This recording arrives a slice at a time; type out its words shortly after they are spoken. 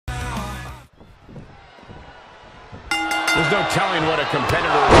no telling what a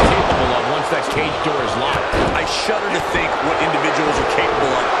competitor is capable of once that cage door is locked. I shudder to think what individuals are capable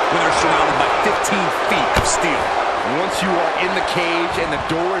of when they're surrounded by 15 feet of steel. Once you are in the cage and the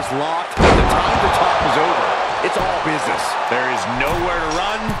door is locked, the time to talk is over. It's all business. There is nowhere to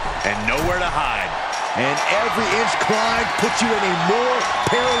run and nowhere to hide. And every inch climbed puts you in a more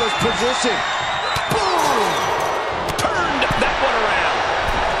perilous position. Boom! Turned that one around.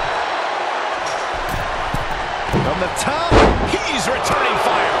 From the top, He's returning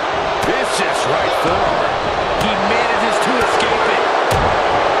fire. Vicious right forearm. He manages to escape it.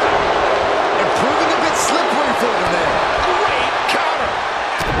 and proving a bit slippery for him there. Great counter.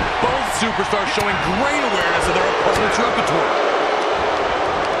 Both superstars showing great awareness of their opponent's repertoire.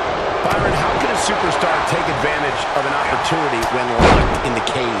 Byron, how can a superstar take advantage of an opportunity when locked in the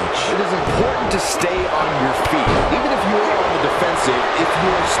cage? It is important to stay on your feet. Even if you are on the defensive, if you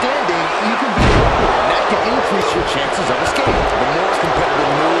are standing, you can be harder, and that can increase your chances of escape. The more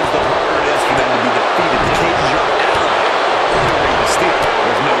competitive moves, the harder it is for them to be defeated. The cage is your ally. Ready to steal.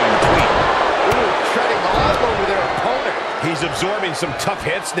 There's no in between. Ooh, treading all over their opponent. He's absorbing some tough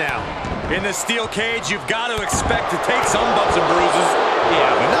hits now. In the steel cage, you've got to expect to take some bumps and bruises.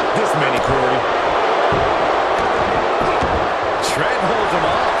 Yeah, but not this many, Corey. Trent holds him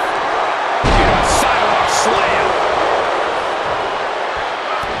off. Yeah, sidewalk slam.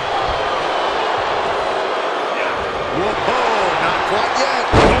 Whoa, not quite yet.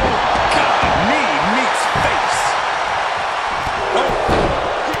 Oh, God. Knee meets face. Oh.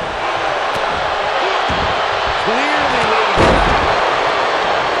 Clearly waiting.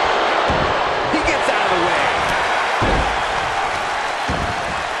 He gets out of the way.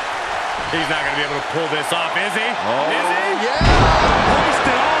 He's not going to be able to pull this off, is he? Oh, Is he? yeah.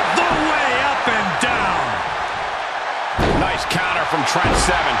 Hoisted all the way up and down. Nice counter from Trent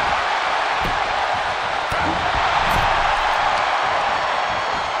 7.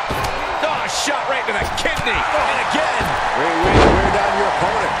 Oh, shot right to the kidney. And again. Wear down your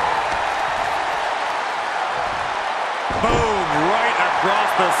opponent. Boom, right across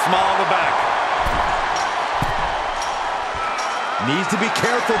the small of the back. Needs to be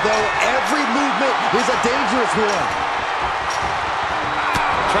careful, though. Every movement is a dangerous one.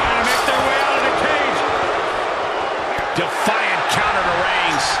 Trying to make their way out of the cage. Defiant counter to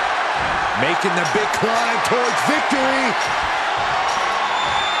Reigns. Making the big climb towards victory.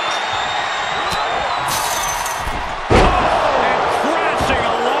 And crashing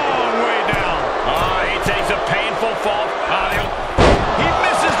a long way down. He takes a painful fall. He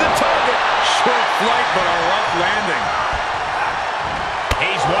misses the target. Short flight, but a rough landing.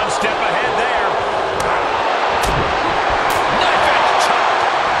 He's one step ahead there. Knife edge chop.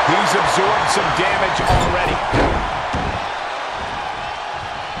 He's absorbed some damage already.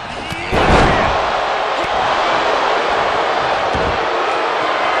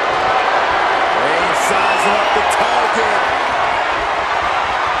 Reigns sizing up the target.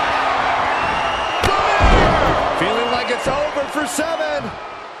 Feeling like it's over for 7.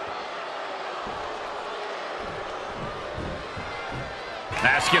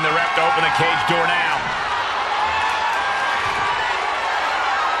 Asking the ref to open the cage door now.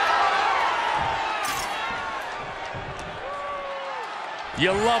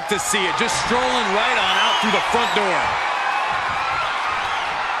 You love to see it, just strolling right on out through the front door.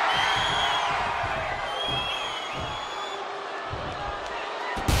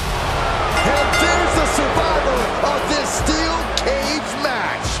 And there's the survivor of this steel cage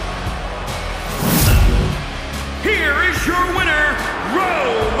match. Here is your winner,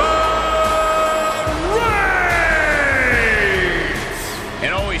 Roman Reigns!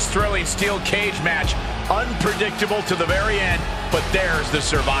 An always thrilling steel cage match. Unpredictable to the very end, but there's the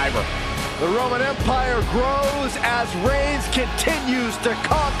survivor. The Roman Empire grows as Reigns continues to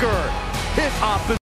conquer his opposition.